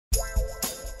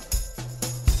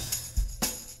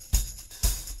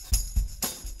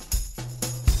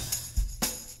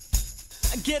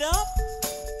Get up,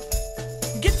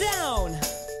 get down,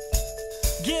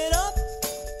 get up,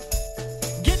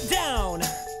 get down.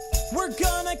 We're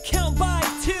gonna count by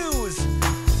twos,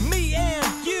 me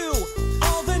and you.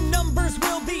 All the numbers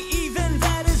will be even,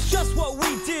 that is just what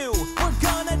we do. We're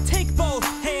gonna take both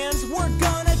hands, we're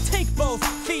gonna take both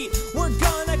feet. We're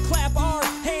gonna clap our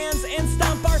hands and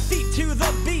stomp our feet to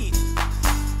the beat.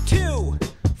 2,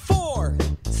 4,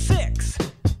 6,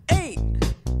 8,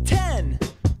 10,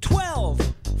 12,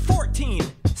 14,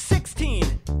 16,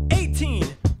 18,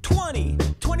 20,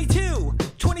 22,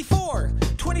 24,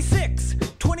 26,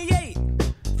 28,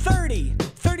 30,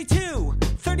 32,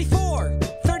 34,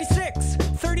 36,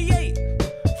 38,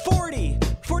 40,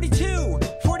 42,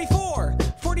 44,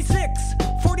 46,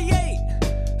 48,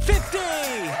 50.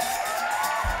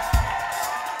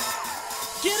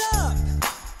 Get up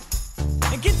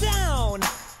and get down.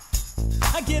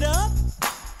 I get up,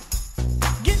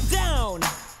 get down.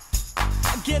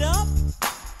 Get up,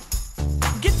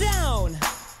 get down,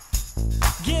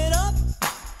 get up,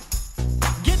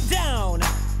 get down.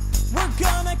 We're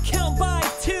gonna count by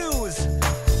twos,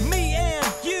 me and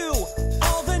you.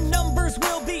 All the numbers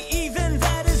will be even,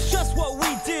 that is just what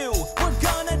we do. We're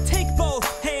gonna take both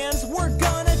hands, we're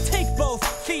gonna take both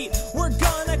feet. We're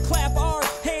gonna clap our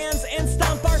hands and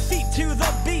stomp our feet to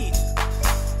the beat.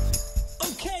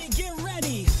 Okay, get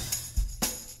ready.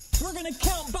 We're gonna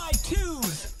count by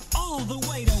twos all the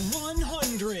way to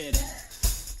 100.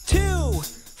 2,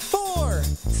 4,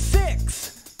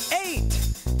 6, 8,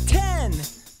 10,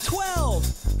 12,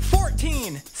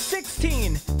 14,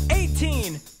 16,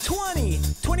 18, 20,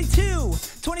 22,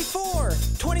 24,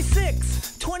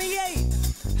 26, 28,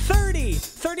 30,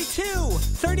 32,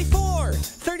 34,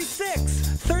 36,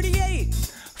 38,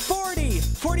 40,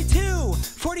 42,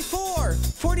 44,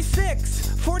 46,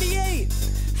 48,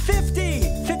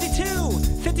 50, 52,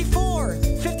 54,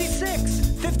 56,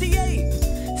 58,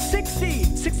 60,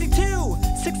 62,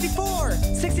 64,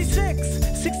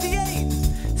 66, 68,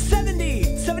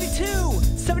 70, 72,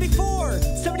 74,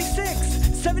 76,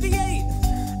 78,